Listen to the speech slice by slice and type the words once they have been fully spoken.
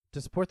To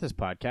support this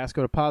podcast,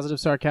 go to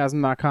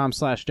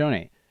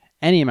positivesarcasm.com/donate.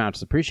 Any amount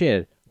is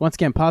appreciated. Once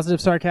again,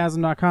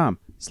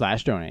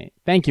 positivesarcasm.com/donate.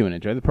 Thank you and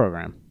enjoy the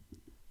program.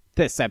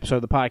 This episode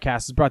of the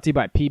podcast is brought to you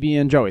by PB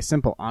and Joey.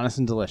 Simple, honest,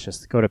 and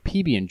delicious. Go to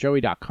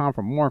pbandjoey.com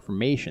for more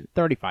information.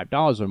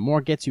 $35 or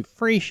more gets you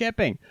free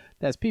shipping.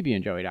 That's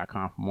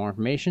pbandjoey.com for more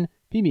information.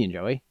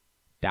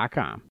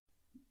 pbandjoey.com.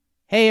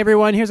 Hey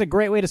everyone, here's a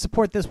great way to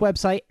support this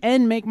website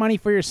and make money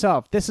for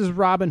yourself. This is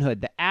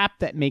Robinhood, the app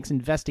that makes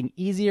investing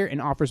easier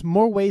and offers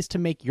more ways to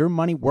make your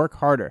money work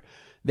harder.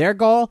 Their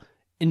goal?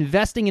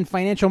 Investing in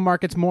financial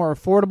markets more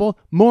affordable,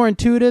 more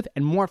intuitive,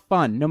 and more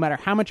fun, no matter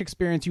how much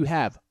experience you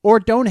have or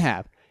don't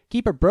have.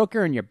 Keep a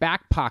broker in your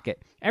back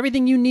pocket.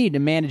 Everything you need to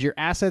manage your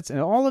assets and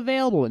all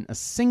available in a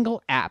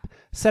single app.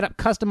 Set up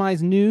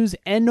customized news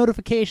and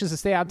notifications to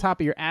stay on top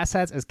of your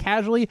assets as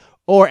casually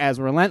or as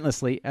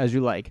relentlessly as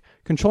you like.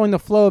 Controlling the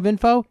flow of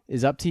info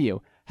is up to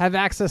you. Have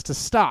access to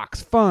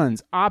stocks,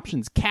 funds,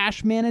 options,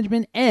 cash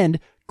management, and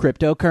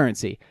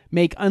cryptocurrency.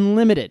 Make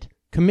unlimited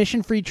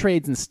commission-free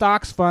trades in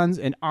stocks, funds,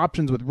 and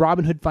options with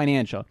Robinhood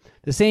Financial.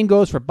 The same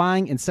goes for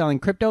buying and selling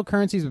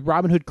cryptocurrencies with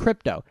Robinhood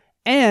Crypto.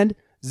 And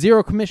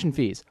zero commission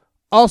fees.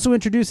 Also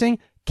introducing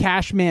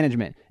cash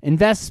management.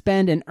 Invest,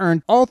 spend, and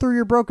earn all through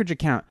your brokerage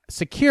account.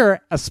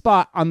 Secure a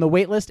spot on the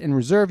waitlist and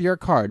reserve your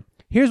card.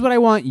 Here's what I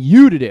want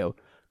you to do.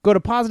 Go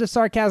to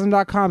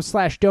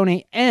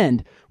positivesarcasm.com/donate,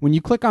 and when you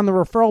click on the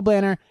referral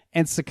banner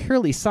and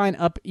securely sign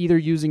up either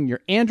using your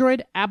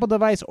Android, Apple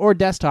device, or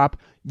desktop,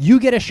 you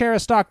get a share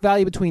of stock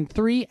value between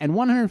 $3 and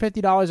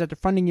 $150 after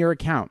funding your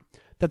account.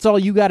 That's all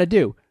you got to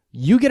do.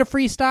 You get a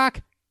free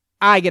stock,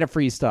 I get a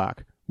free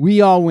stock. We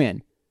all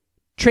win.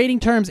 Trading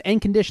terms and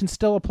conditions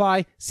still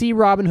apply. See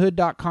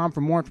Robinhood.com for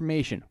more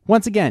information.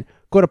 Once again,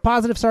 go to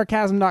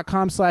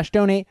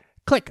positivesarcasm.com/donate,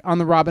 click on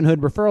the Robinhood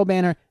referral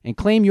banner, and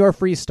claim your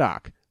free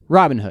stock.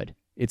 Robinhood,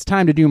 it's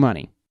time to do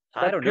money.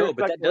 I don't know,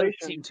 but that doesn't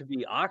seem to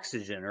be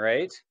oxygen,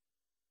 right?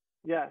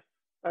 Yes,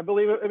 I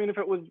believe it. I mean, if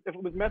it was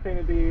methane,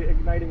 it'd be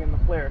igniting in the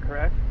flare,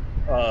 correct?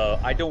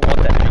 I don't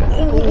want that.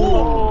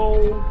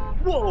 Whoa!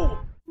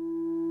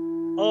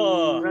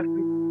 Whoa!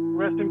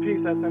 Rest in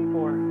peace,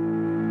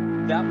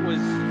 SN4. That was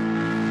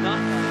not.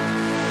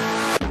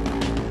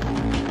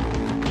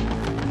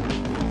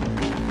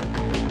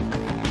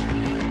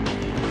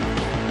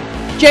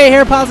 Jay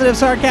here,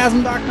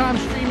 positivesarcasm.com,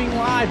 streaming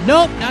live.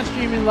 Nope, not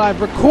streaming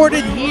live.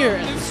 Recorded here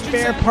at the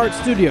Spare Part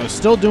Studio.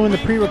 Still doing the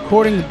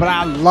pre-recordings, but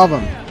I love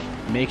them.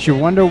 Makes you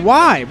wonder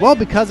why. Well,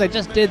 because I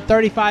just did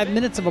 35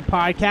 minutes of a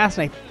podcast,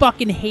 and I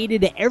fucking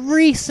hated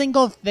every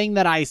single thing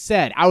that I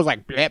said. I was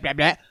like, blah, blah,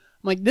 blah. I'm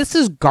like, this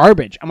is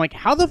garbage. I'm like,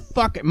 how the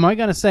fuck am I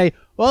going to say,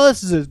 well,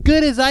 this is as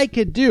good as I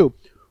could do?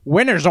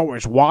 Winners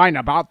always whine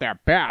about their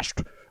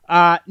best.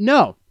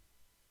 No.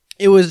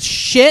 It was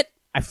shit.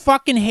 I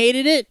fucking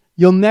hated it.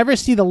 You'll never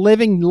see the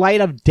living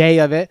light of day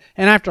of it.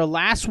 And after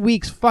last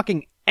week's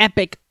fucking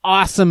epic,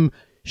 awesome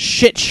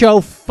shit show,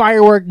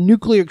 firework,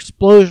 nuclear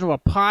explosion of a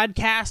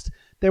podcast,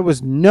 there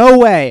was no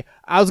way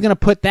I was going to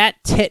put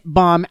that tit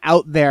bomb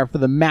out there for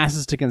the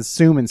masses to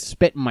consume and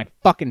spit in my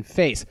fucking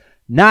face.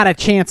 Not a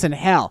chance in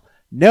hell.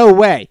 No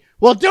way.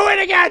 We'll do it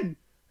again.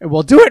 And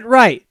we'll do it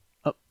right.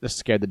 Oh, this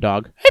scared the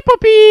dog. Hey,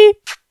 puppy.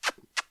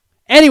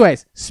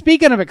 Anyways,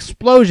 speaking of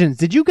explosions,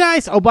 did you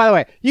guys... Oh, by the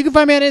way, you can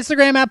find me on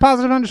Instagram at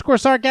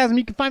 @positive_sarcasm.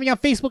 You can find me on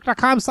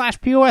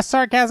Facebook.com/POS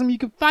sarcasm. You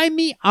can find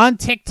me on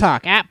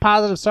TikTok at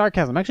positive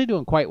sarcasm. I'm actually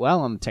doing quite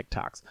well on the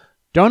TikToks.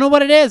 Don't know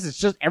what it is. It's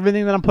just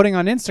everything that I'm putting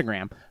on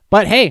Instagram.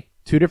 But hey,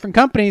 two different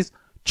companies.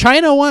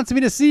 China wants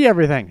me to see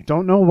everything.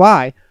 Don't know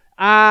why.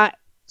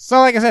 So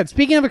like I said,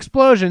 speaking of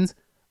explosions...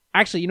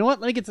 Actually, you know what?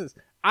 Let me get to this.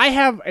 I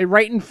have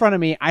right in front of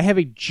me, I have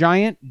a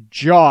giant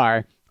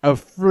jar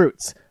of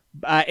fruits.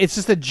 It's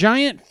just a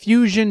giant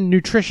fusion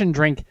nutrition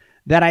drink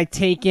that I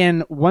take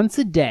in once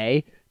a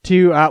day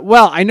to,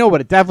 well, I know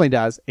what it definitely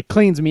does. It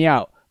cleans me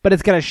out. But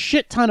it's got a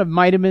shit ton of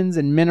vitamins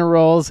and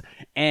minerals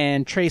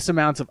and trace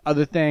amounts of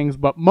other things,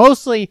 but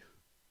mostly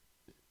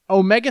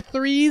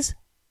omega-3s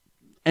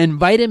and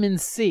vitamin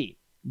C.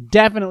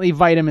 Definitely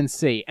vitamin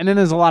C. And then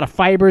there's a lot of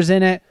fibers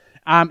in it.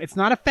 It's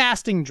not a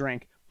fasting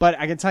drink. But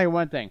I can tell you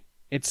one thing.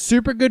 It's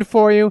super good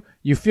for you.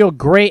 You feel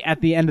great at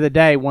the end of the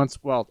day once,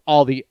 well,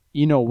 all the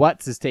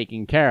you-know-whats is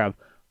taken care of.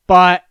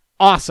 But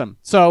awesome.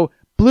 So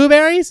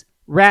blueberries,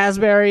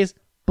 raspberries,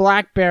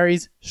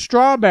 blackberries,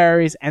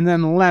 strawberries, and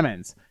then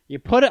lemons. You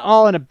put it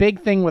all in a big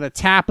thing with a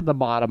tap at the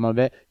bottom of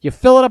it. You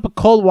fill it up with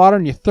cold water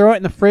and you throw it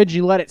in the fridge.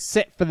 You let it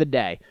sit for the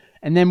day.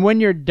 And then when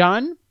you're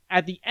done,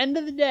 at the end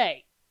of the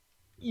day,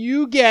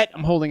 you get,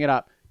 I'm holding it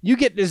up, you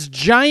get this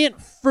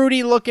giant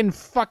fruity-looking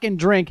fucking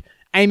drink.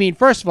 I mean,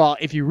 first of all,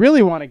 if you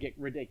really want to get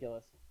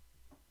ridiculous,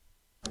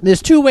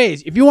 there's two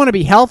ways. If you want to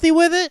be healthy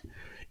with it,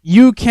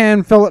 you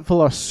can fill it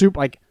full of soup,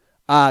 like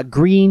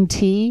green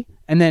tea,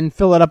 and then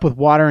fill it up with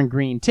water and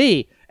green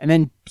tea. And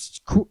then,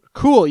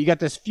 cool, you got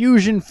this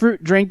fusion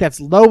fruit drink that's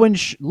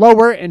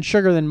lower in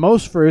sugar than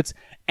most fruits,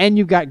 and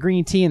you've got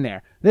green tea in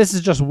there. This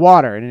is just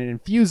water, and it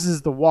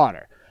infuses the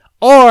water.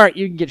 Or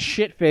you can get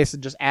shit-faced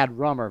and just add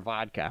rum or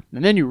vodka.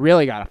 And then you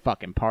really got a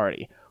fucking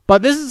party.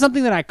 But this is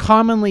something that I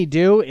commonly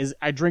do is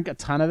I drink a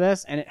ton of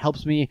this, and it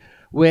helps me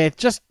with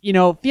just,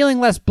 feeling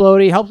less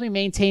bloated, helps me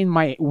maintain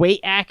my weight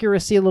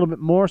accuracy a little bit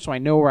more so I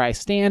know where I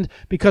stand,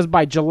 because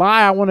by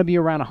July I want to be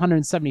around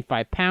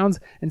 175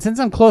 pounds, and since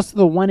I'm close to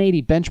the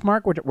 180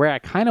 benchmark, where I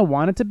kind of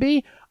want it to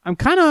be, I'm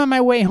kind of on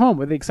my way home,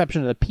 with the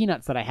exception of the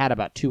peanuts that I had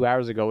about 2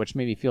 hours ago, which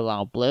made me feel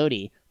all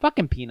bloaty.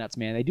 Fucking peanuts,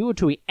 man. They do it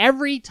to me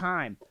every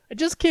time. I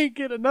just can't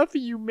get enough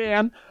of you,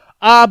 man.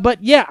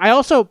 But yeah,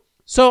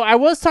 So I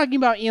was talking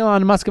about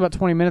Elon Musk about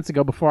 20 minutes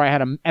ago before I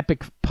had an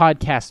epic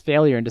podcast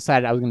failure and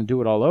decided I was going to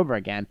do it all over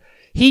again.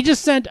 He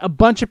just sent a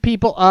bunch of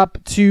people up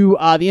to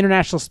the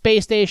International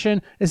Space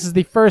Station. This is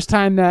the first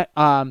time that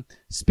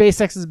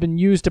SpaceX has been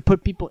used to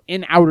put people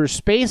in outer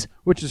space,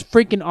 which is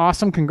freaking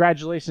awesome.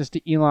 Congratulations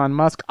to Elon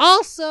Musk.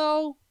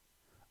 Also,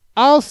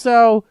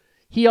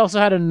 he also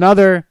had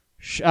another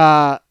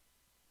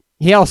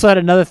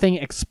thing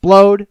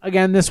explode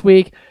again this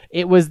week.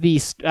 It was the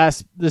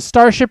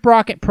Starship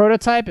rocket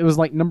prototype. It was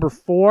like number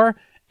 4,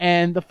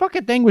 and the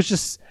fucking thing was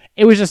just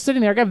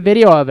sitting there. I got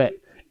video of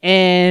it,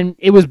 and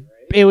it was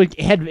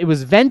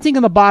venting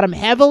on the bottom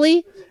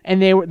heavily,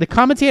 and the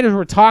commentators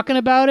were talking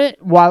about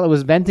it while it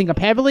was venting up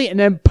heavily, and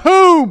then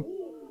boom,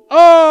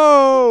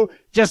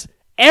 just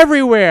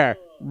everywhere.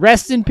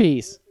 Rest in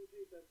peace,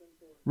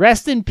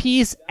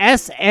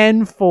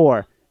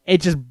 SN4.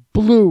 It just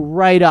blew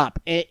right up.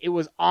 It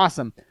was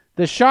awesome.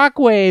 The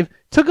shockwave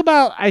took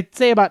I'd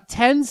say about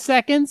 10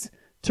 seconds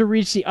to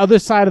reach the other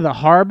side of the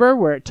harbor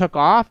where it took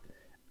off.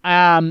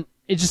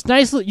 It's just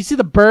nice. You see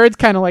the birds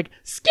kind of like,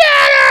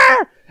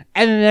 scatter!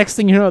 And the next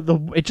thing you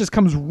know, it just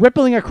comes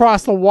rippling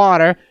across the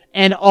water,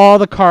 and all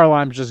the car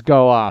alarms just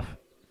go off.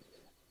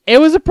 It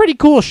was a pretty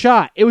cool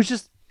shot. It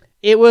was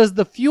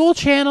the fuel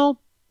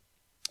channel.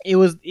 It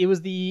was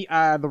the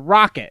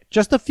rocket,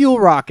 just the fuel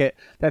rocket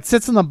that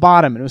sits on the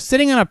bottom. And it was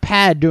sitting on a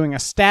pad doing a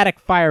static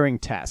firing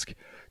test,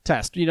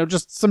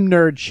 just some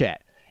nerd shit.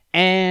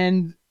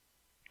 And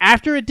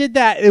after it did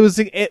that,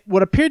 it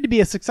what appeared to be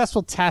a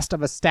successful test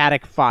of a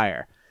static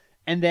fire.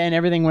 And then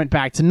everything went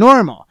back to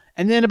normal.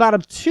 And then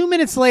about 2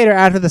 minutes later,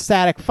 after the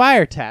static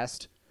fire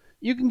test,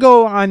 you can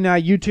go on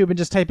YouTube and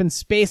just type in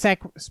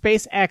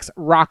SpaceX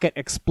rocket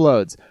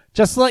explodes.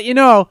 Just to let you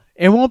know,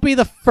 it won't be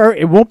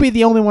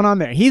the only one on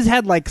there. He's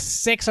had like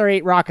 6 or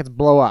 8 rockets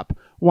blow up.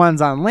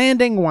 One's on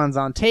landing, one's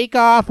on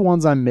takeoff,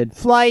 one's on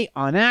mid-flight,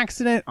 on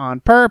accident,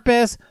 on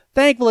purpose,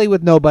 thankfully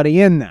with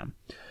nobody in them.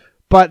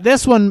 But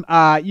this one,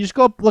 you just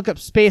go look up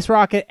Space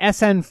Rocket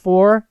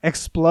SN4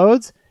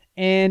 explodes,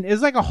 and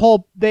it's like a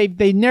whole, they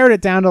narrowed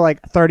it down to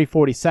like 30,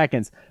 40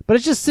 seconds. But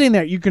it's just sitting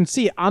there. You can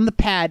see it on the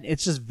pad.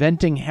 It's just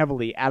venting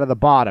heavily out of the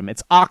bottom.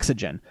 It's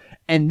oxygen.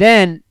 And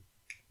then,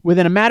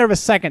 within a matter of a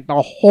second,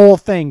 the whole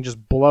thing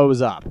just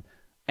blows up.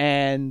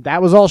 And that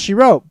was all she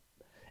wrote.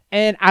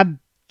 And I'm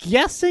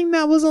guessing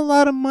that was a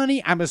lot of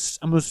money. I'm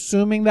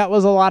assuming that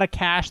was a lot of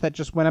cash that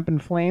just went up in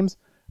flames.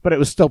 But it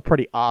was still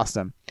pretty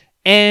awesome.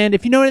 And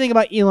if you know anything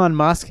about Elon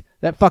Musk,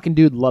 that fucking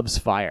dude loves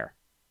fire.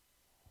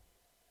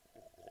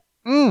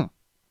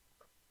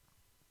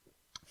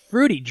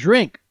 Fruity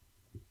drink.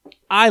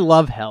 I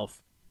love health.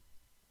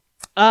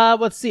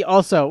 Let's see.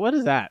 Also, what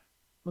is that?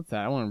 What's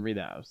that? I want to read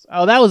that.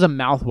 Oh, that was a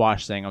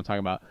mouthwash thing I'm talking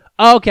about.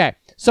 Okay.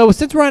 So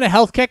since we're on a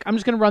health kick, I'm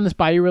just going to run this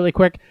by you really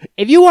quick.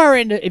 If you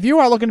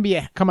are looking to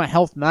become a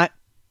health nut,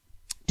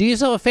 do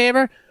yourself a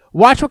favor.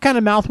 Watch what kind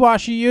of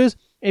mouthwash you use.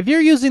 If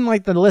you're using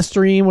like the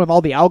Listerine with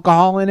all the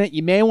alcohol in it,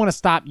 you may want to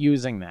stop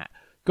using that.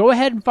 Go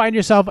ahead and find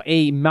yourself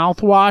a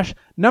mouthwash.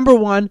 Number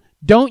 1,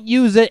 don't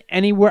use it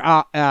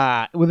anywhere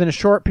within a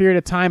short period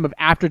of time of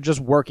after just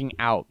working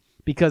out,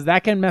 because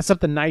that can mess up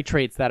the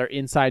nitrates that are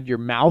inside your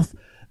mouth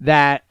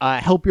that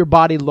help your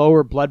body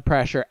lower blood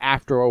pressure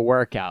after a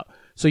workout.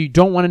 So you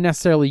don't want to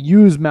necessarily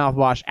use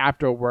mouthwash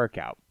after a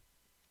workout.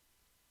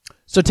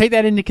 So take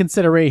that into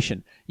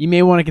consideration. You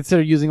may want to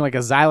consider using like a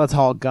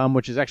xylitol gum,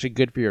 which is actually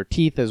good for your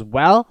teeth as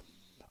well,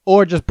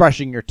 or just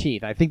brushing your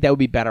teeth. I think that would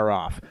be better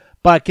off.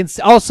 But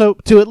also,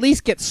 to at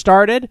least get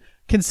started,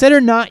 consider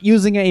not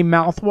using a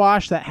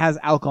mouthwash that has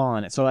alcohol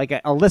in it. So like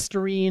a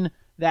Listerine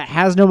that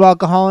has no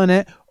alcohol in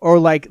it, or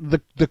like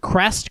the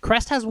Crest.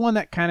 Crest has one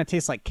that kind of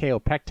tastes like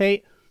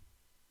kaopectate.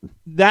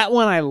 That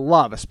one I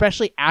love,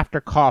 especially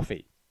after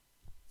coffee.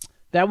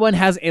 That one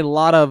has a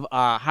lot of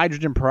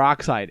hydrogen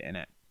peroxide in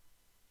it.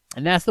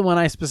 And that's the one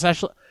I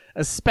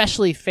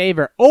especially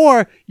favor.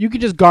 Or you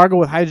could just gargle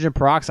with hydrogen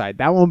peroxide.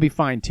 That one will be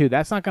fine too.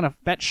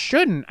 That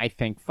shouldn't, I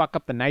think, fuck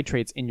up the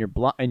nitrates in your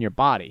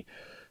body.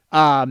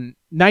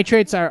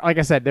 Nitrates are, like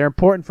I said, they're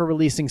important for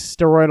releasing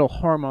steroidal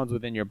hormones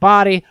within your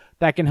body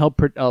that can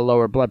help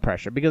lower blood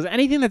pressure, because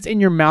anything that's in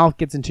your mouth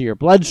gets into your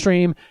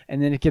bloodstream,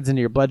 and then it gets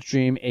into your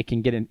bloodstream, it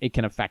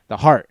can affect the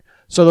heart.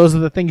 So those are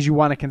the things you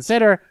want to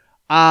consider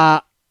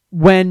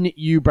when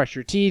you brush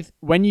your teeth,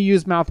 when you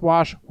use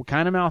mouthwash, what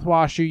kind of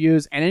mouthwash you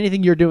use, and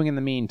anything you're doing in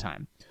the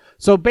meantime.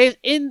 So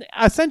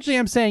essentially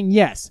I'm saying,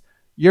 yes,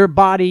 your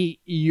body,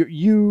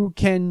 you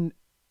can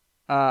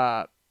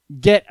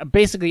get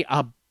basically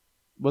I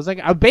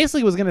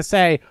basically was going to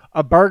say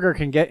a burger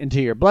can get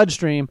into your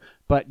bloodstream,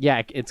 But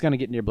yeah, it's going to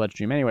get into your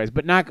bloodstream anyways.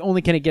 But not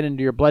only can it get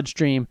into your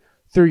bloodstream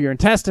through your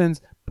intestines,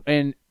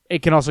 and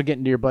it can also get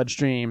into your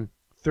bloodstream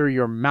through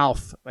your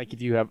mouth, like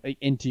if you have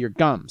into your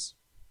gums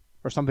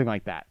or something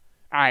like that.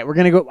 All right, we're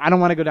going to go. I don't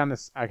want to go down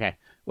this. Okay,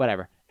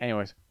 whatever.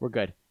 Anyways, we're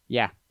good.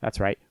 Yeah, that's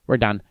right. We're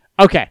done.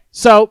 Okay,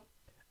 so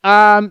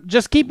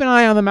just keep an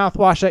eye on the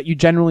mouthwash that you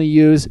generally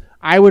use.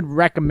 I would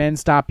recommend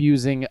stop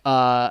using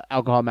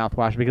alcohol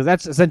mouthwash because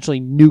that's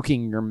essentially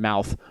nuking your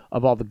mouth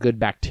of all the good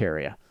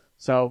bacteria.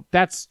 So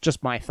that's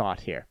just my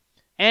thought here.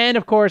 And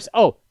of course,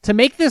 to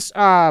make this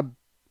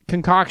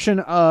concoction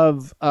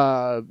of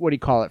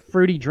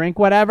fruity drink,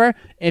 whatever,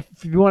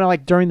 if you want to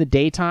like during the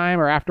daytime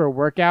or after a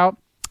workout,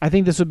 I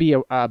think this would be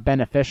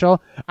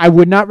beneficial. I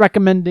would not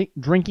recommend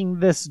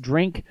drinking this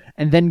drink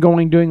and then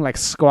doing like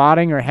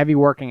squatting or heavy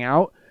working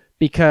out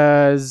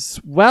because,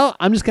 well,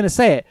 I'm just going to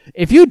say it.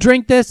 If you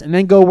drink this and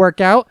then go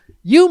work out,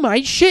 you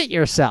might shit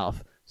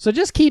yourself. So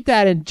just keep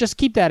that in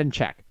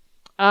check.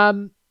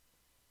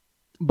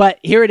 But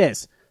here it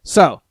is.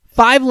 So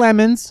 5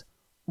 lemons,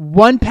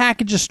 1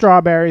 package of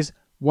strawberries,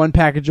 1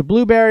 package of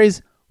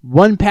blueberries,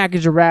 1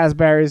 package of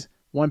raspberries,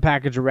 1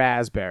 package of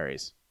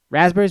blackberries,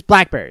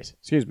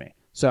 excuse me.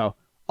 So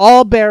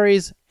all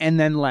berries and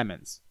then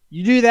lemons.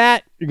 You do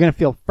that, you're going to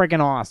feel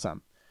freaking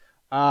awesome.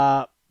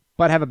 But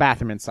have a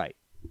bathroom in sight.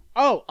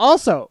 Oh,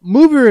 also,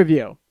 movie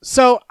review.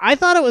 So I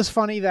thought it was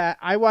funny that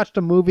I watched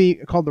a movie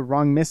called The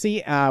Wrong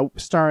Missy,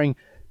 starring,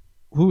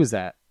 who was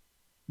that?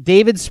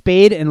 David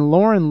Spade and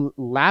Lauren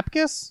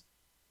Lapkus.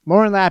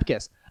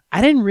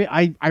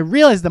 I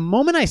realized the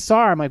moment I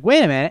saw her, I'm like,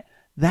 wait a minute,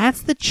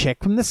 that's the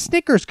chick from the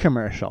Snickers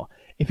commercial.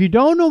 If you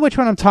don't know which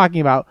one I'm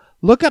talking about,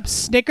 look up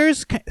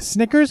Snickers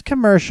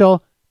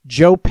commercial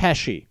Joe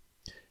Pesci.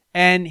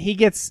 And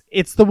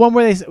it's the one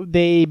where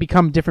they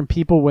become different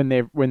people when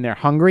they're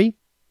hungry.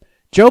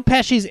 Joe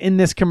Pesci's in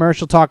this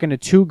commercial talking to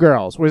 2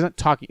 girls. Well, he's not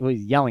talking,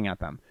 he's yelling at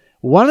them.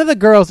 One of the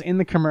girls in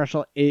the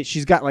commercial,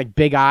 she's got like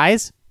big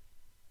eyes.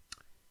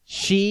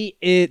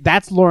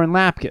 That's Lauren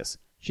Lapkus.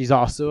 She's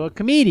also a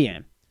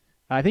comedian.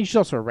 I think she's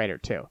also a writer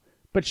too.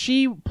 But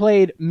she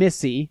played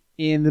Missy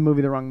in the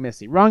movie The Wrong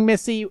Missy. Wrong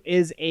Missy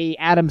is a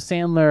Adam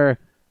Sandler.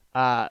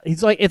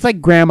 It's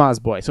like Grandma's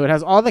Boy. So it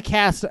has all the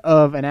cast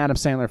of an Adam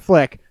Sandler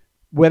flick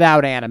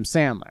without Adam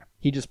Sandler.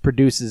 He just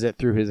produces it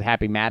through his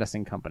Happy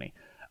Madison company.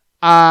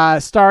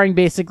 Starring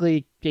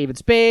basically David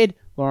Spade,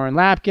 Lauren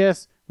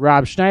Lapkus,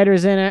 Rob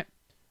Schneider's in it.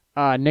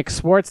 Nick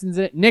Swartzen's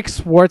in it. Nick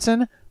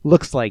Swartzen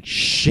looks like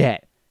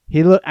shit.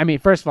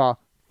 First of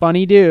all,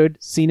 funny dude.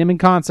 Seen him in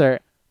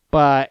concert,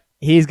 but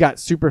he's got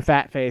super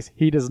fat face.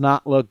 He does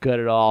not look good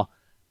at all.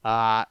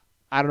 I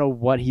don't know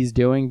what he's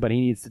doing, but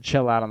he needs to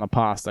chill out on the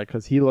pasta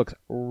because he looks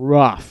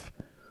rough.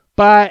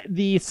 But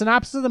the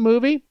synopsis of the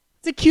movie,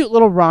 it's a cute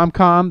little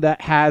rom-com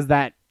that has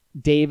that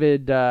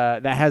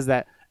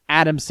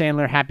Adam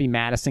Sandler Happy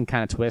Madison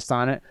kind of twist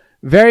on it.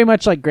 Very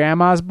much like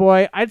Grandma's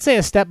Boy. I'd say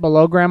a step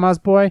below Grandma's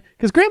Boy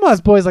because Grandma's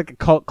Boy is like a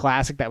cult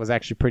classic that was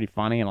actually pretty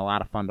funny and a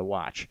lot of fun to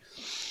watch.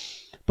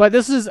 But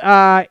this is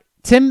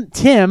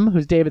Tim,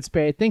 who's David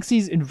Spade, thinks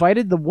he's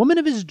invited the woman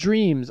of his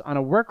dreams on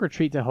a work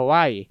retreat to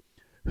Hawaii,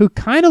 who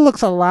kind of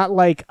looks a lot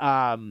like,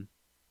 what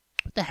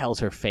the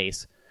hell's her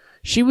face?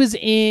 She was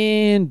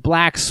in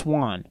Black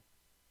Swan.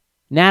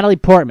 Natalie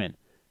Portman.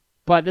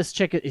 But this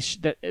chick,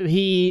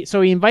 he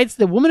invites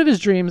the woman of his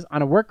dreams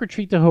on a work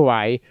retreat to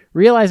Hawaii,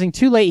 realizing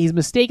too late he's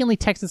mistakenly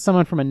texted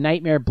someone from a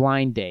nightmare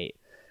blind date.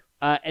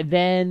 And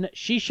then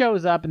she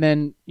shows up, and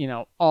then,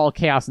 all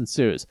chaos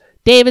ensues.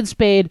 David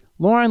Spade,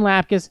 Lauren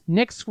Lapkus,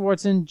 Nick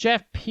Swartzen,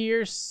 Jeff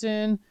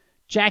Pearson,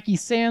 Jackie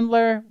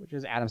Sandler, which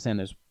is Adam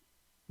Sandler's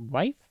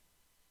wife?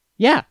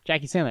 Yeah,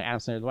 Jackie Sandler, Adam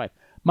Sandler's wife.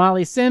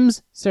 Molly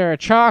Sims, Sarah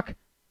Chalk.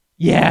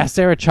 Yeah,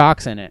 Sarah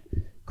Chalk's in it.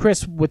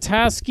 Chris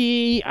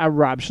Witowski,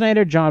 Rob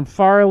Schneider, John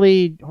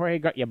Farley, Jorge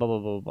blah, blah, blah,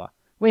 blah, blah.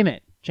 Wait a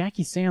minute.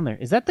 Jackie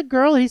Sandler. Is that the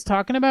girl he's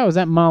talking about, or is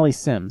that Molly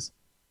Sims?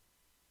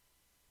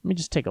 Let me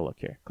just take a look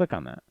here. Click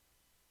on that.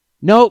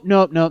 Nope.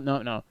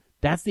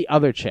 That's the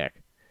other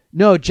chick.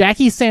 No,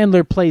 Jackie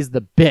Sandler plays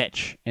the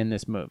bitch in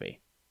this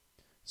movie.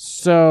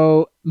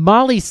 So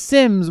Molly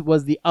Sims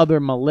was the other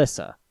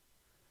Melissa.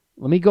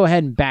 Let me go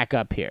ahead and back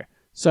up here.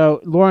 So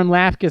Lauren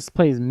Lapkus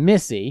plays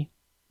Missy.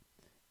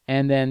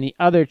 And then the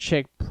other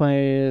chick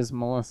plays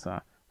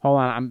Melissa. Hold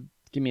on,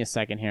 give me a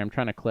second here. I'm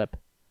trying to clip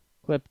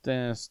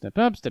this. Step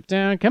up, step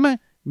down. Come on.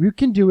 You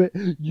can do it.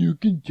 You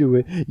can do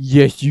it.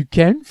 Yes, you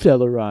can,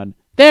 Celeron.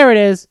 There it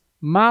is.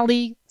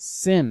 Molly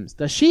Sims.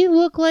 Does she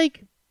look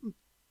like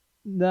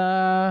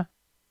the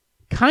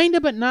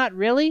kinda but not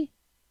really?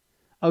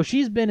 Oh,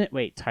 she's been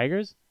in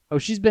Tigers? Oh,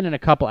 she's been in a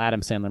couple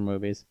Adam Sandler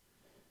movies.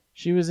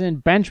 She was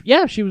in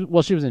she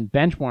was in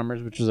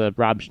Benchwarmers, which was a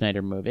Rob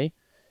Schneider movie.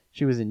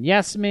 She was in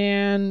Yes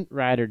Man,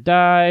 Ride or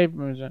Die.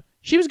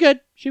 She was good.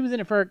 She was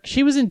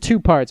in 2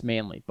 parts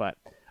mainly, but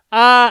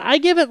I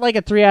give it like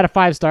a 3 out of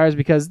 5 stars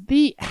because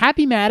the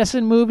Happy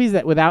Madison movies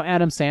that without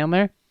Adam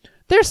Sandler,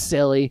 they're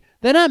silly.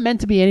 They're not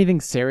meant to be anything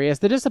serious.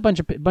 They're just a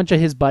bunch of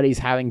his buddies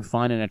having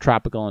fun in a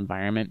tropical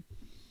environment.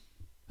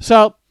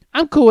 So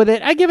I'm cool with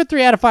it. I give it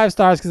 3 out of 5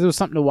 stars because it was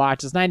something to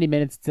watch. It's 90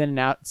 minutes. It's in and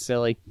out. It's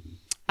silly.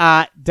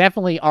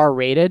 Definitely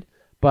R-rated,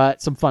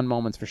 but some fun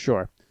moments for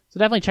sure. So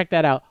definitely check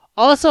that out.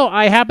 Also,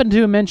 I happened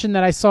to mention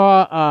that I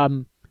saw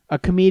a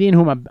comedian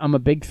whom I'm a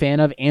big fan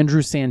of,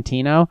 Andrew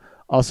Santino,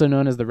 also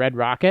known as the Red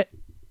Rocket.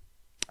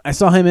 I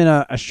saw him in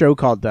a show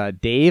called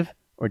Dave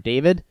or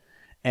David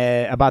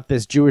about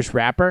this Jewish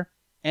rapper.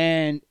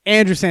 And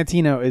Andrew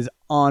Santino is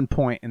on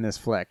point in this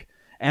flick.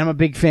 And I'm a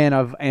big fan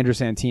of Andrew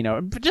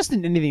Santino. Just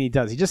in anything he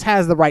does. He just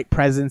has the right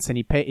presence, and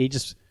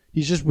he's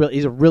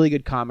a really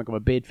good comic. I'm a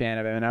big fan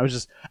of him.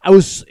 And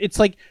it's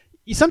like,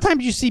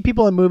 sometimes you see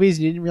people in movies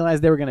and you didn't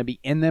realize they were going to be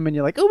in them, and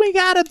you're like, oh my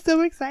God, I'm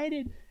so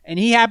excited. And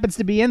he happens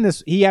to be in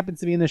this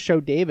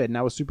show David, and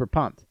I was super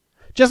pumped.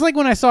 Just like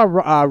when I saw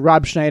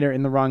Rob Schneider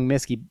in The Wrong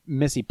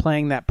Missy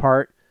playing that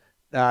part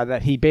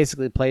that he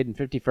basically played in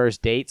 50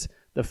 First Dates,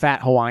 the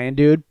fat Hawaiian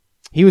dude.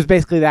 He was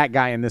basically that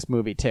guy in this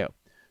movie too.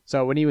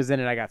 So when he was in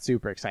it, I got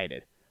super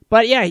excited.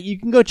 But yeah, you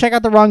can go check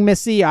out The Wrong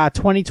Missy,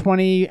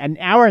 2020, an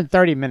hour and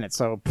 30 minutes.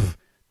 So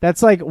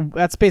that's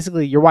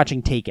basically you're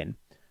watching Taken,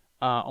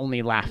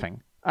 only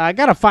laughing. I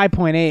got a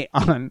 5.8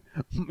 on,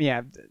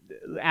 yeah,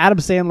 Adam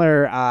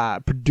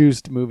Sandler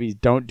produced movies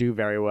don't do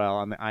very well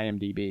on the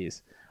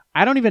IMDb's.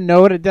 I don't even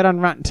know what it did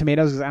on Rotten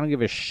Tomatoes because I don't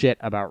give a shit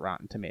about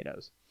Rotten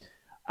Tomatoes.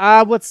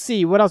 Let's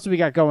see. What else do we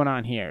got going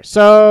on here?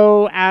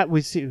 So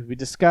we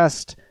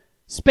discussed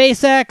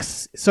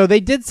SpaceX. So they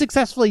did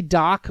successfully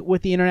dock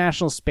with the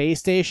International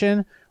Space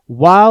Station,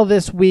 while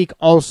this week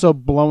also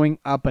blowing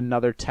up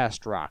another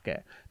test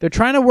rocket. They're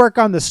trying to work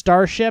on the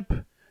Starship.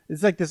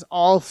 It's like this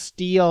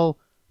all-steel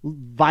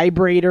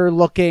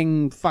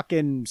vibrator-looking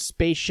fucking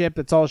spaceship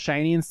that's all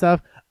shiny and stuff.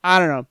 I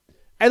don't know.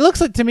 It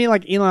looks like to me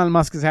like Elon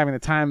Musk is having the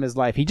time of his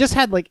life. He just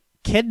had like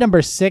kid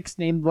number 6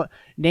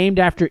 named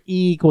after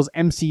E equals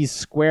MC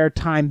squared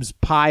times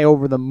pi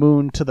over the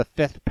moon to the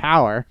 5th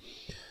power,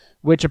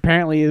 which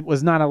apparently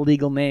was not a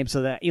legal name,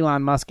 so that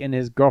Elon Musk and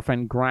his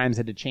girlfriend Grimes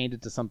had to change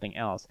it to something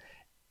else.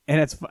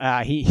 And it's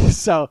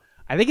so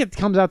I think it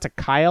comes out to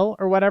Kyle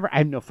or whatever. I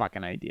have no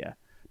fucking idea.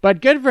 But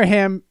good for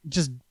him,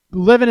 just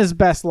living his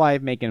best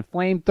life, making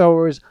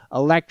flamethrowers,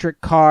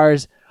 electric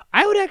cars.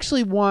 I would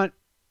actually want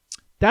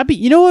what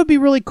would be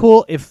really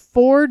cool if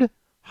Ford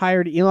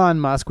hired Elon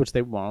Musk, which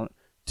they won't,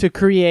 to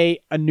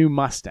create a new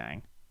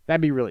Mustang.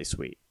 That'd be really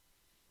sweet.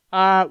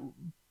 But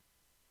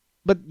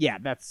yeah,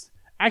 that's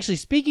actually,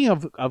 speaking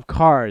of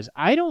cars,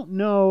 I don't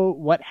know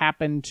what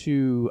happened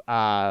to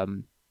I've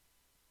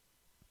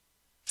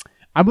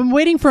been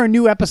waiting for a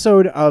new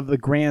episode of the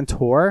Grand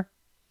Tour,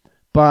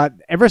 but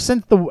ever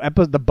since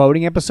the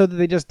boating episode that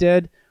they just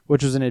did,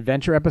 which was an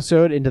adventure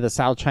episode into the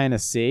South China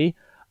Sea,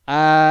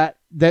 that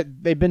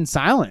they've been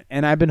silent.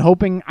 And I'm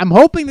hoping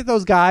that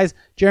those guys,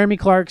 Jeremy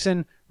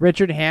Clarkson,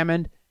 Richard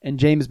Hammond, and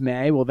James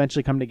May, will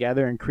eventually come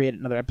together and create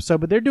another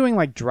episode. But they're doing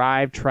like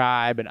Drive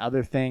Tribe and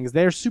other things.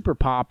 They're super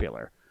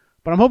popular.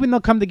 But I'm hoping they'll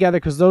come together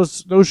because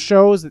those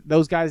shows that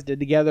those guys did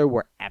together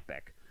were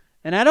epic.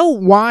 And I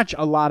don't watch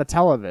a lot of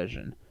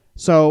television.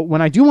 So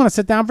when I do want to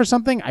sit down for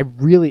something, I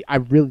really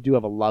do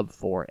have a love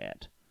for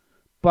it.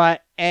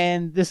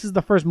 And this is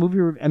the first movie,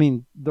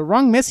 The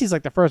Wrong Missy is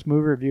like the first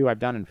movie review I've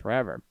done in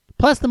forever.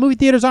 Plus, the movie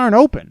theaters aren't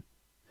open.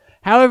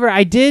 However,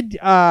 I did,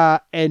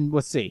 and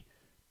let's see,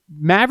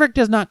 Maverick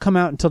does not come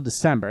out until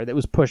December. That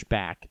was pushed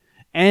back.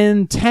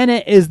 And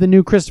Tenet is the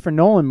new Christopher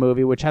Nolan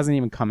movie, which hasn't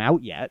even come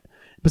out yet.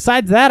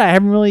 Besides that, I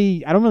don't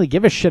really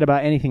give a shit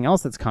about anything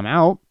else that's come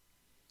out.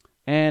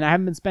 And I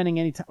haven't been spending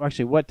any time.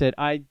 Actually,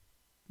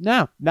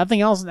 no,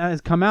 nothing else has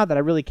come out that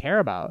I really care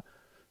about.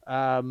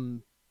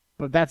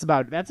 But that's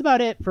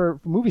about it for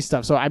movie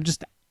stuff. So I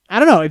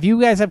don't know if you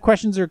guys have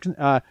questions or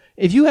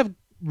if you have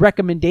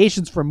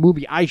recommendations for a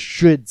movie I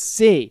should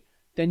see,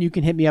 then you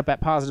can hit me up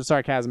at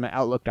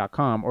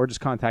positivesarcasm@outlook.com or just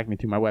contact me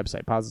through my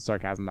website,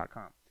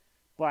 positivesarcasm.com.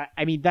 But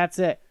that's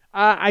it.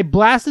 I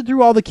blasted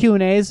through all the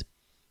Q&As,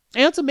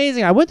 and it's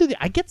amazing.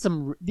 I get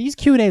these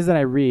Q&As that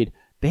I read.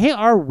 They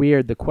are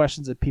weird, the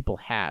questions that people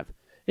have.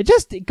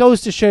 It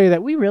goes to show you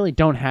that we really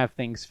don't have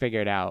things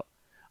figured out.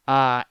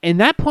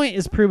 And that point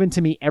is proven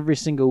to me every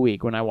single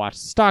week when I watch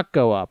the stock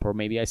go up, or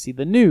maybe I see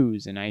the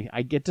news and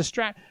I get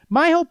distracted.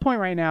 My whole point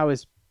right now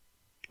is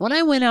when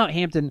I went out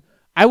Hampton,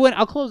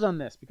 I'll close on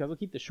this because I'll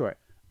keep this short.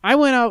 I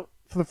went out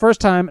for the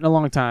first time in a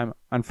long time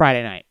on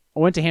Friday night.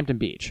 I went to Hampton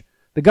Beach.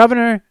 The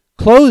governor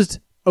closed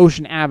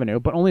Ocean Avenue,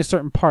 but only a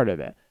certain part of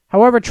it.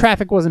 However,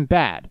 traffic wasn't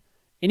bad.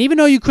 And even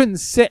though you couldn't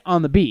sit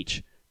on the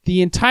beach,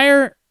 the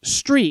entire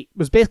street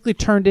was basically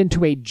turned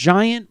into a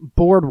giant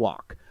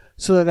boardwalk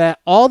so that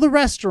all the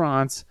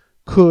restaurants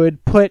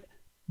could put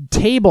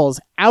tables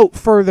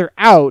further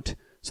out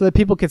so that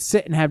people could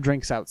sit and have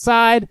drinks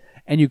outside,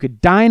 and you could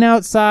dine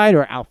outside,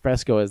 or al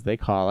fresco as they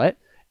call it.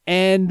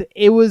 And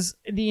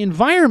the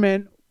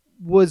environment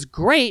was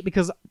great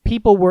because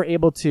people were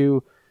able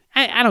to,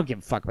 I don't give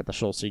a fuck about the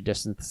social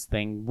distance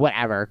thing,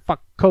 whatever.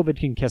 Fuck, COVID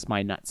can kiss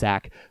my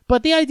nutsack.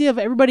 But the idea of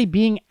everybody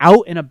being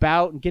out and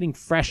about and getting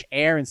fresh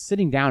air and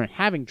sitting down and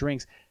having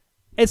drinks,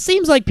 it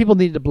seems like people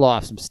needed to blow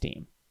off some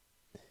steam.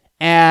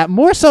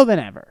 More so than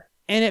ever.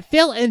 And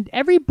and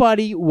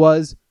everybody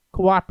was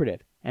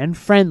cooperative and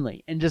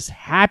friendly and just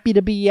happy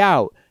to be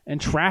out.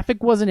 And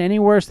traffic wasn't any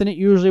worse than it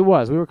usually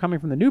was. We were coming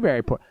from the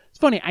Newburyport. It's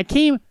funny. I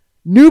came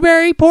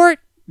Newburyport,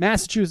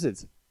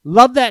 Massachusetts.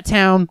 Love that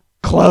town.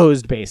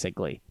 Closed,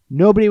 basically.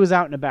 Nobody was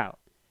out and about.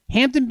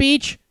 Hampton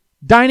Beach,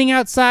 dining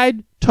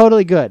outside,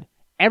 totally good.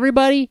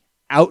 Everybody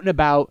out and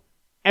about.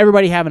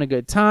 Everybody having a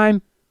good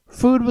time.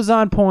 Food was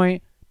on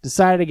point.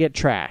 Decided to get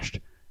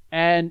trashed.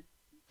 And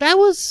that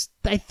was,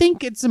 I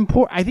think it's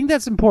important. I think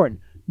that's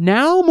important.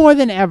 Now more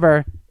than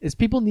ever is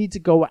people need to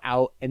go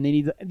out and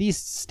these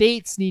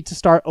states need to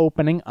start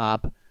opening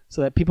up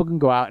so that people can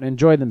go out and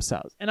enjoy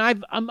themselves.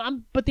 And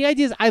but the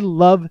idea is I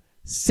love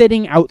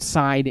sitting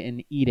outside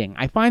and eating.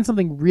 I find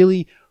something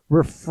really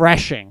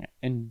refreshing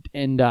and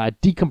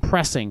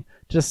decompressing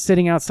just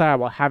sitting outside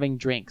while having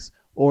drinks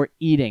or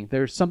eating.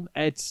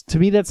 To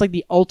me, that's like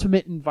the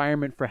ultimate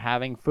environment for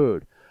having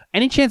food.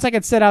 Any chance I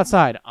could sit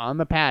outside on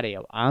the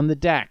patio, on the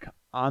deck,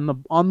 on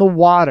the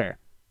water,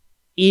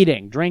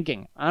 eating,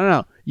 drinking, I don't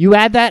know. You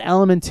add that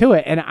element to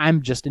it, and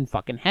I'm just in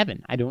fucking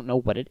heaven. I don't know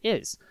what it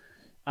is.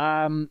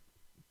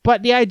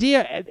 But the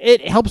idea,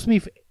 it helps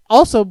me.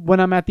 Also,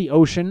 when I'm at the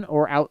ocean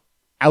or out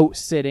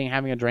sitting,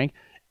 having a drink,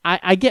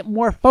 I get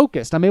more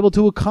focused. I'm able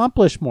to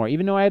accomplish more.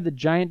 Even though I have the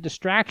giant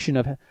distraction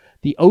of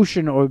the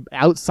ocean or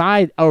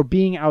outside or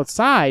being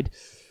outside,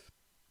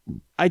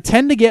 I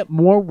tend to get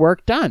more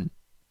work done.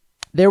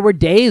 There were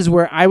days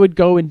where I would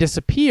go and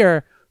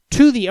disappear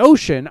to the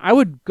ocean. I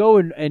would go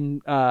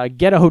and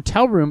get a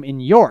hotel room in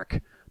York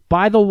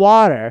by the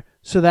water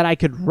so that I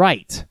could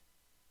write.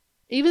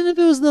 Even if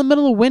it was in the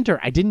middle of winter,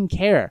 I didn't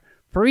care.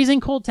 Freezing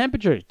cold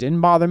temperatures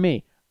didn't bother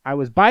me. I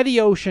was by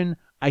the ocean.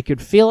 I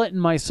could feel it in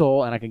my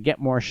soul, and I could get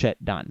more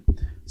shit done.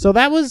 So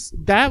that was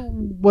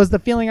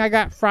the feeling I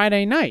got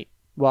Friday night.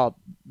 Well,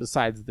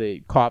 besides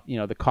the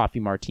coffee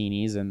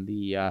martinis and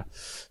the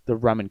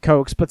rum and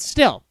cokes, but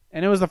still.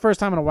 And it was the first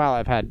time in a while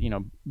I've had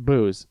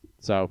booze,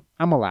 so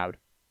I'm allowed.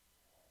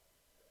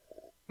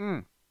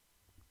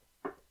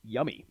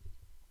 Yummy.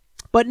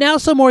 But now,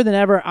 so more than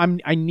ever,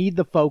 I need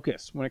the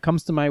focus when it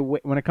comes to my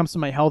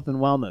health and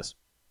wellness.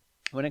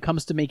 When it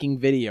comes to making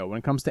video, when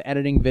it comes to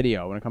editing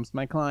video, when it comes to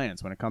my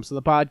clients, when it comes to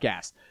the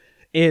podcast,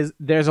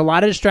 there's a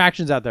lot of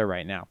distractions out there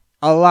right now.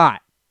 A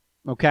lot.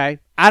 Okay?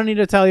 I don't need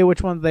to tell you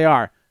which ones they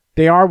are.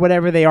 They are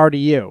whatever they are to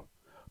you.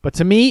 But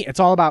to me, it's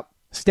all about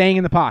staying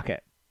in the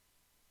pocket.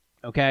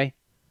 Okay?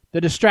 The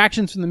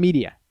distractions from the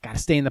media, gotta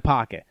stay in the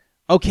pocket.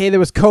 Okay, there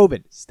was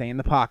COVID. Stay in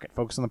the pocket.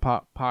 Focus on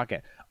the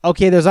pocket.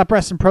 Okay, there's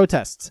unrest and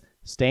protests.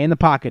 Stay in the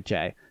pocket,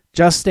 Jay.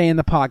 Just stay in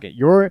the pocket.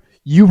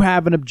 You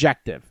have an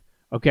objective.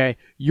 Okay,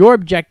 your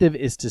objective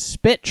is to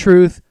spit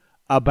truth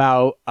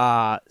about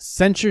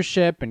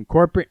censorship and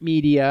corporate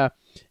media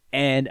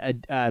and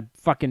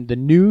fucking the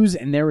news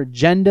and their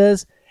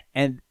agendas,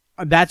 and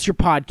that's your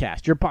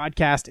podcast. Your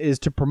podcast is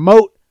to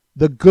promote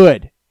the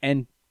good,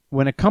 and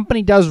when a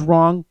company does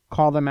wrong,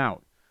 call them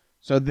out.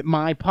 So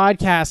my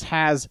podcast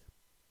has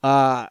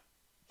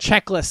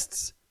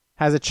checklists.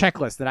 Has a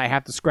checklist that I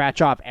have to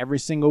scratch off every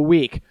single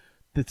week,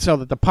 so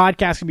that the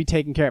podcast can be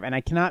taken care of, and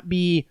I cannot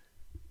be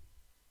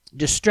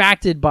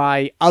distracted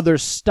by other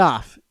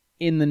stuff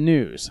in the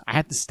news. I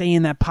have to stay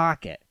in that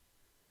pocket.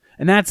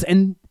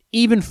 And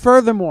even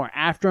furthermore,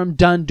 after I'm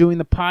done doing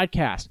the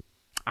podcast,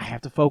 I have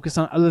to focus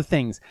on other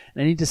things.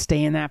 And I need to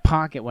stay in that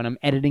pocket when I'm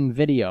editing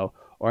video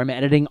or I'm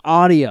editing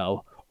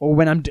audio or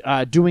when I'm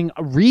doing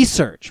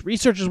research.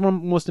 Research is one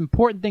of the most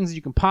important things that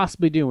you can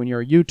possibly do when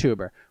you're a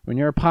YouTuber, when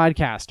you're a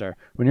podcaster,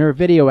 when you're a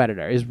video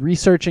editor, is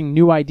researching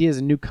new ideas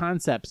and new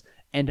concepts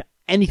and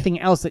anything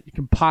else that you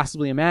can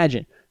possibly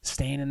imagine.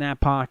 Staying in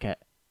that pocket.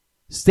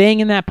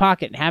 Staying in that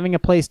pocket and having a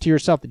place to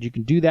yourself that you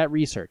can do that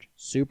research.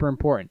 Super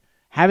important.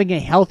 Having a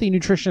healthy,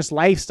 nutritious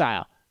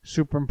lifestyle.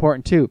 Super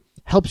important too.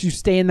 Helps you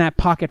stay in that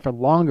pocket for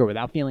longer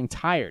without feeling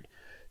tired.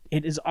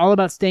 It is all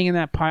about staying in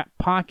that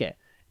pocket.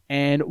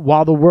 And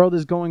while the world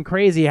is going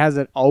crazy, as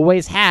it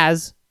always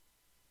has,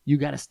 you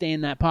got to stay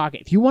in that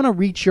pocket. If you want to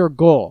reach your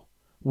goal,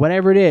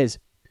 whatever it is,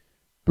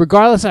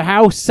 regardless of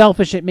how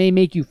selfish it may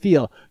make you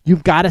feel,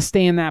 you've got to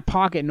stay in that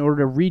pocket in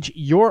order to reach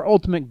your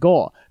ultimate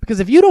goal. Because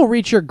if you don't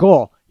reach your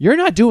goal, you're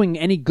not doing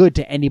any good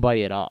to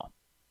anybody at all.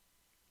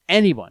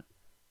 Anyone.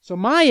 So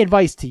my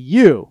advice to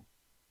you,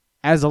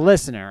 as a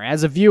listener,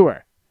 as a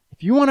viewer,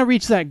 if you want to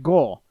reach that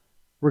goal,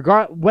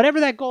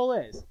 whatever that goal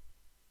is,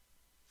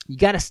 you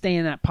got to stay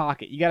in that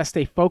pocket. You got to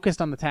stay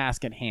focused on the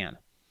task at hand.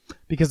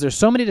 Because there's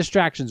so many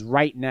distractions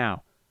right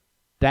now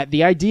that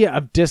the idea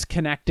of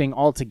disconnecting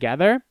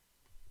altogether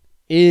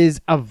is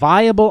a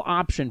viable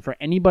option for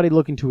anybody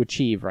looking to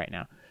achieve right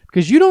now.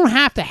 Because you don't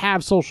have to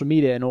have social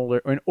media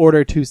in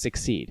order to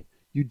succeed.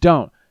 You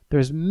don't.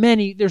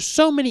 There's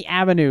so many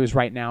avenues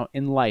right now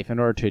in life in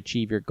order to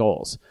achieve your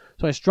goals.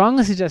 So I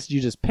strongly suggest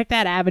you just pick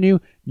that avenue,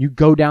 you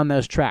go down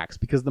those tracks.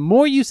 Because the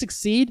more you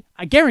succeed,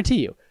 I guarantee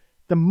you,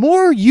 the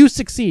more you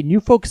succeed and you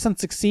focus on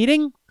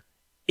succeeding,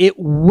 it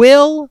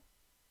will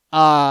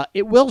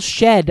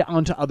shed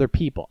onto other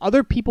people.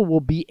 Other people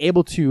will be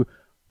able to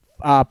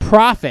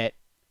profit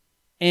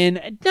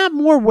in not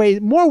more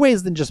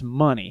ways than just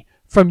money.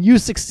 From you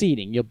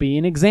succeeding, you'll be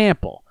an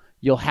example.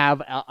 You'll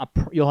have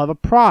a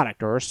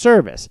product or a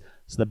service.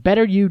 So the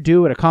better you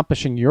do at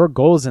accomplishing your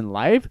goals in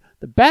life,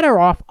 the better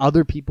off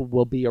other people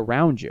will be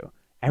around you.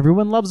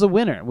 Everyone loves a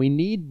winner. We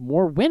need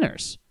more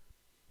winners.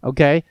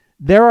 Okay?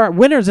 There are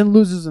winners and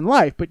losers in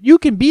life, but you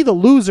can be the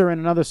loser in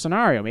another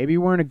scenario. Maybe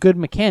you weren't a good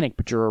mechanic,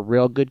 but you're a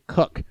real good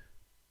cook.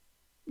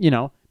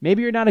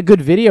 Maybe you're not a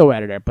good video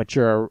editor, but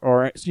you're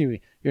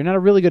not a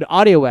really good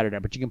audio editor,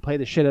 but you can play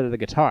the shit out of the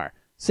guitar.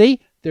 See?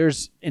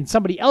 And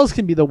somebody else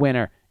can be the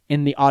winner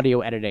in the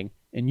audio editing,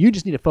 and you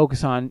just need to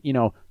focus on,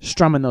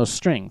 strumming those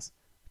strings.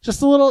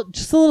 Just a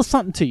little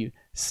something to you.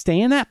 Stay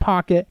in that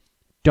pocket.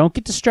 Don't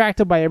get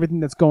distracted by everything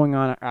that's going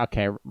on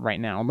right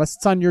now. Unless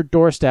it's on your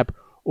doorstep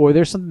or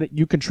there's something that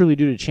you can truly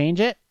do to change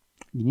it,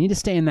 you need to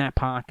stay in that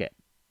pocket.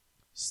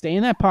 Stay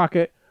in that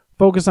pocket,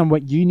 focus on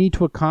what you need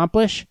to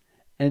accomplish,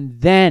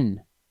 and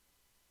then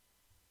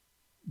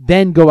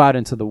go out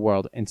into the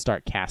world and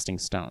start casting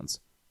stones.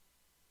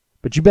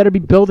 But you better be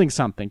building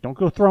something. Don't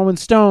go throwing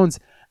stones.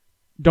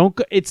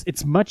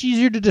 It's much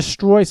easier to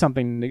destroy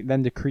something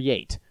than to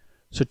create.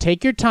 So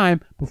take your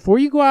time before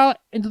you go out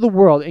into the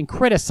world and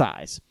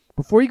criticize.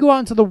 Before you go out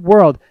into the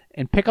world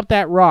and pick up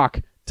that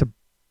rock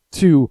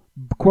to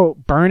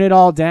quote, burn it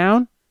all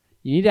down,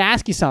 you need to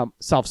ask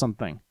yourself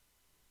something.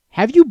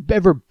 Have you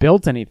ever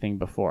built anything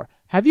before?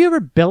 Have you ever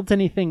built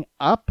anything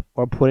up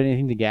or put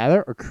anything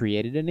together or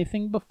created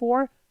anything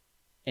before?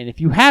 And if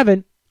you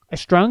haven't, I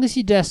strongly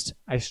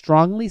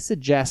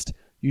suggest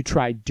you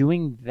try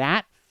doing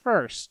that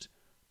first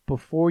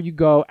before you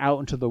go out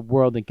into the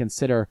world and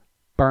consider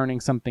burning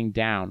something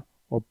down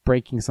or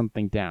breaking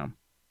something down.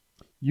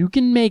 You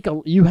can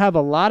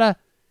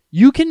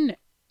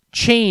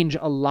change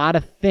a lot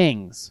of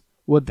things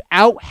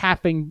without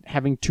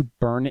having to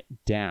burn it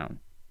down.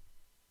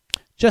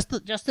 Just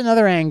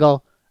another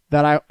angle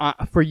that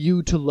for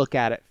you to look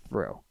at it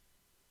through.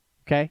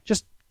 Okay?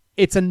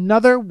 It's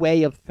another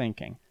way of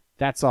thinking.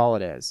 That's all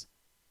it is.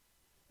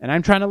 And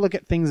I'm trying to look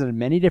at things at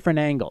many different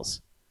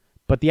angles.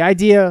 But the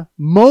idea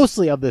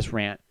mostly of this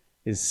rant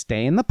is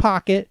stay in the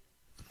pocket,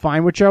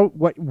 find what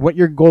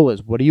your goal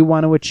is. What do you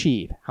want to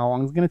achieve? How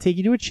long is it going to take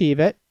you to achieve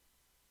it?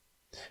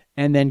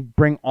 And then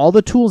bring all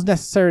the tools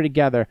necessary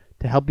together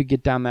to help you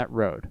get down that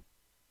road.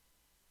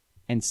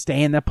 And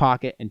stay in the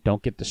pocket and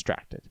don't get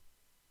distracted.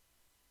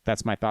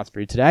 That's my thoughts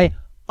for you today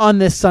on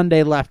this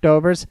Sunday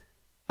Leftovers.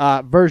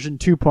 Version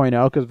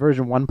 2.0, because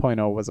version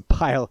 1.0 was a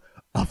pile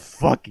of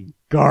fucking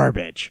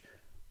garbage.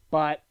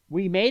 But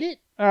we made it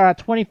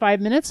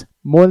 25 minutes,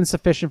 more than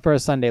sufficient for a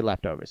Sunday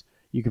Leftovers.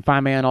 You can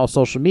find me on all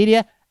social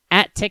media,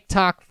 at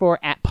TikTok for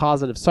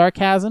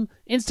 @PositiveSarcasm,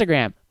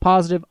 Instagram,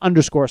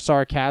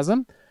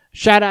 +_sarcasm.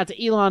 Shout out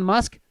to Elon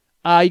Musk.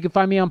 You can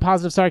find me on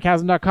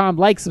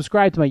PositiveSarcasm.com.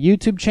 Subscribe to my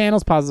YouTube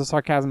channels, Positive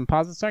Sarcasm and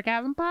Positive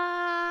Sarcasm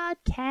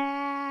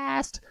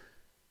Podcast.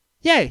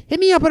 Yeah, hit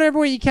me up whatever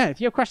way you can.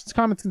 If you have questions,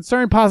 comments,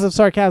 concerns,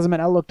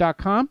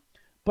 PositiveSarcasm@outlook.com.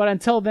 But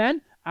until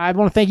then, I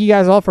want to thank you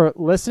guys all for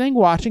listening,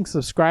 watching,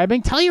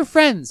 subscribing. Tell your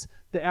friends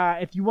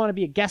that, if you want to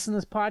be a guest in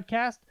this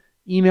podcast,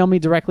 email me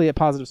directly at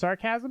Positive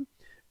Sarcasm.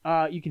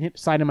 You can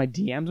slide in my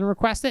DMs and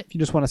request it. If you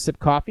just want to sip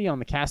coffee on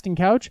the casting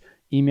couch,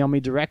 email me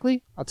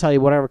directly. I'll tell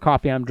you whatever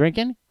coffee I'm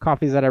drinking,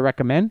 coffees that I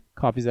recommend,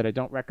 coffees that I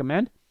don't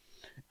recommend.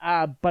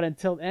 But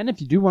until then,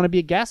 if you do want to be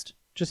a guest,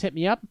 just hit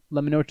me up.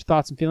 Let me know what your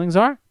thoughts and feelings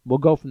are. We'll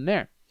go from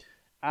there.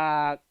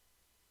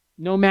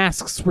 No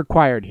masks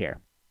required here.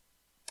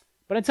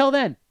 But until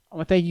then, I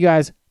want to thank you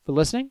guys for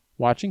listening,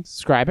 watching,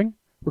 subscribing.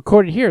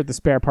 Recorded here at the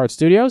Spare Parts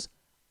Studios.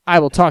 I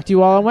will talk to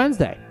you all on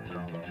Wednesday.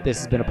 This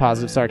has been a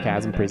Positive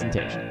Sarcasm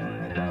presentation.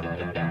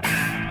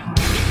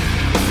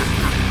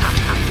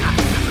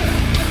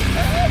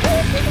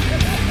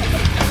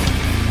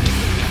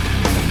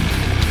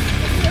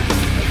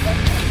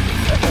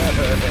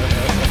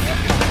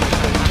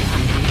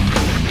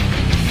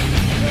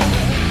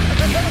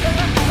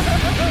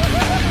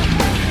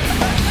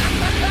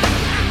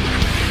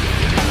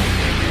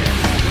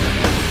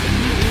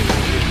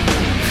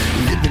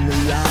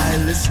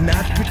 Let's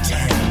not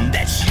pretend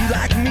that you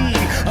like me.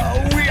 Oh,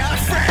 we are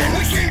friends.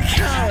 We can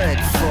call it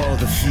for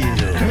the few.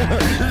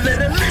 Let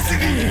it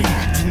listen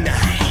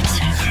tonight.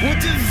 We'll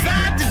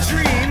divide the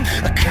dream.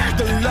 I cut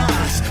the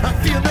loss. I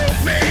feel no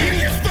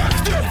pain. You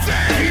fucked the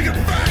thing. You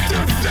fucked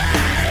the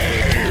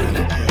thing.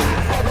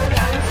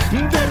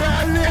 That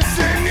are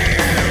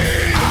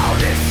listening. All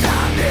this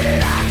time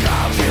that I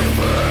called you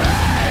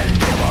friend,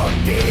 I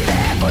won't be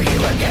there for you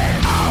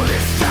again. All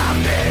this time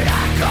that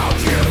I called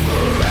you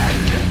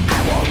friend, I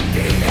won't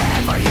be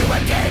there.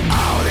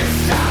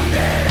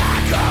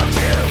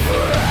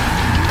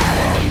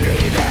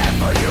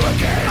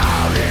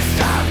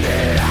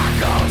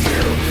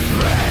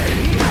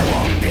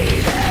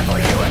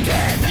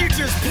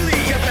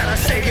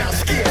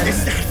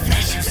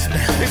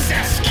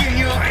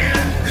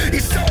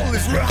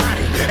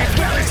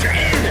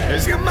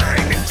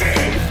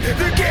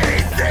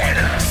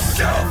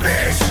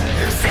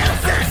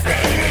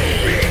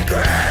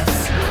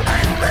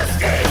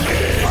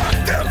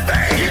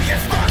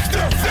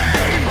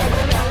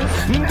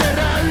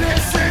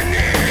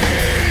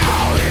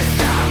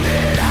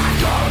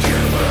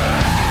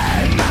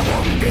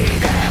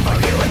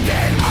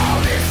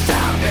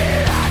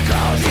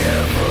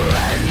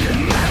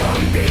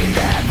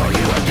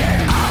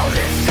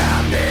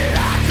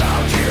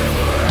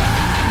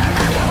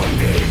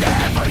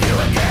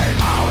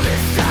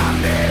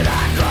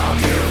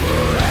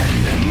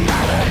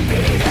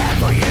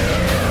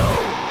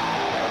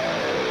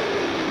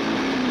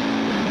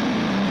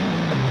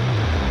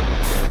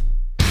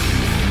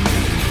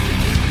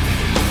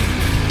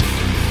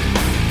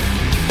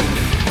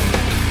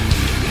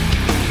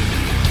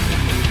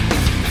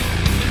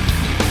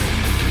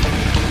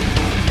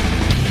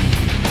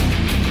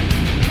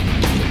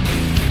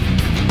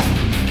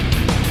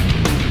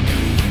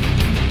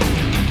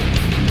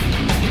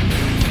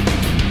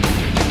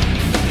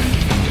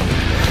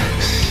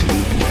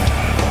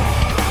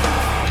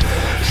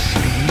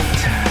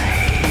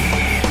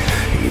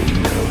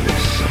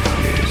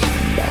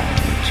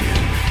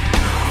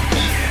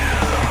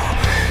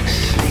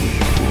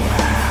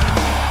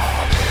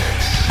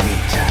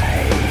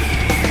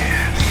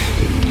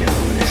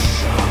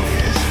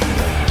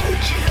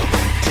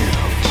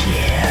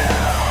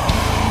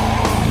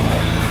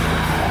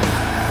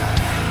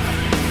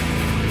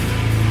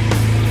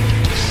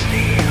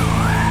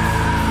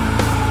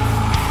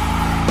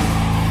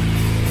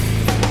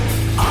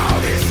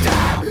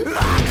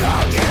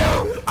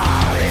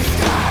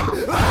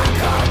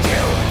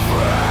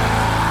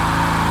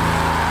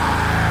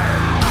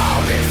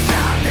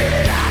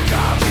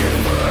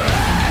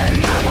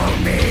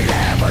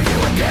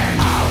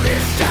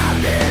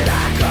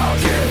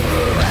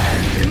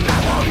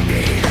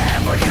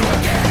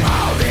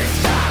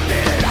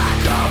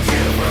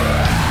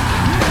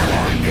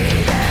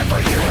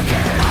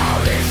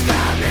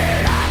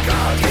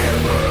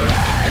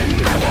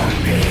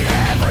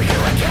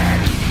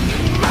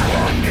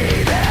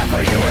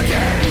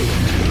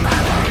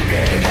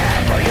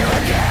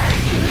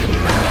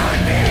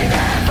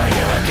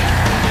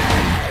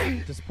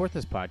 support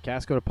this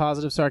podcast, go to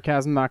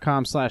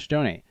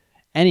positivesarcasm.com/donate.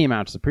 Any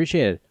amount is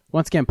appreciated.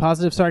 Once again,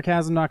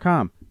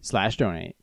 positivesarcasm.com/donate.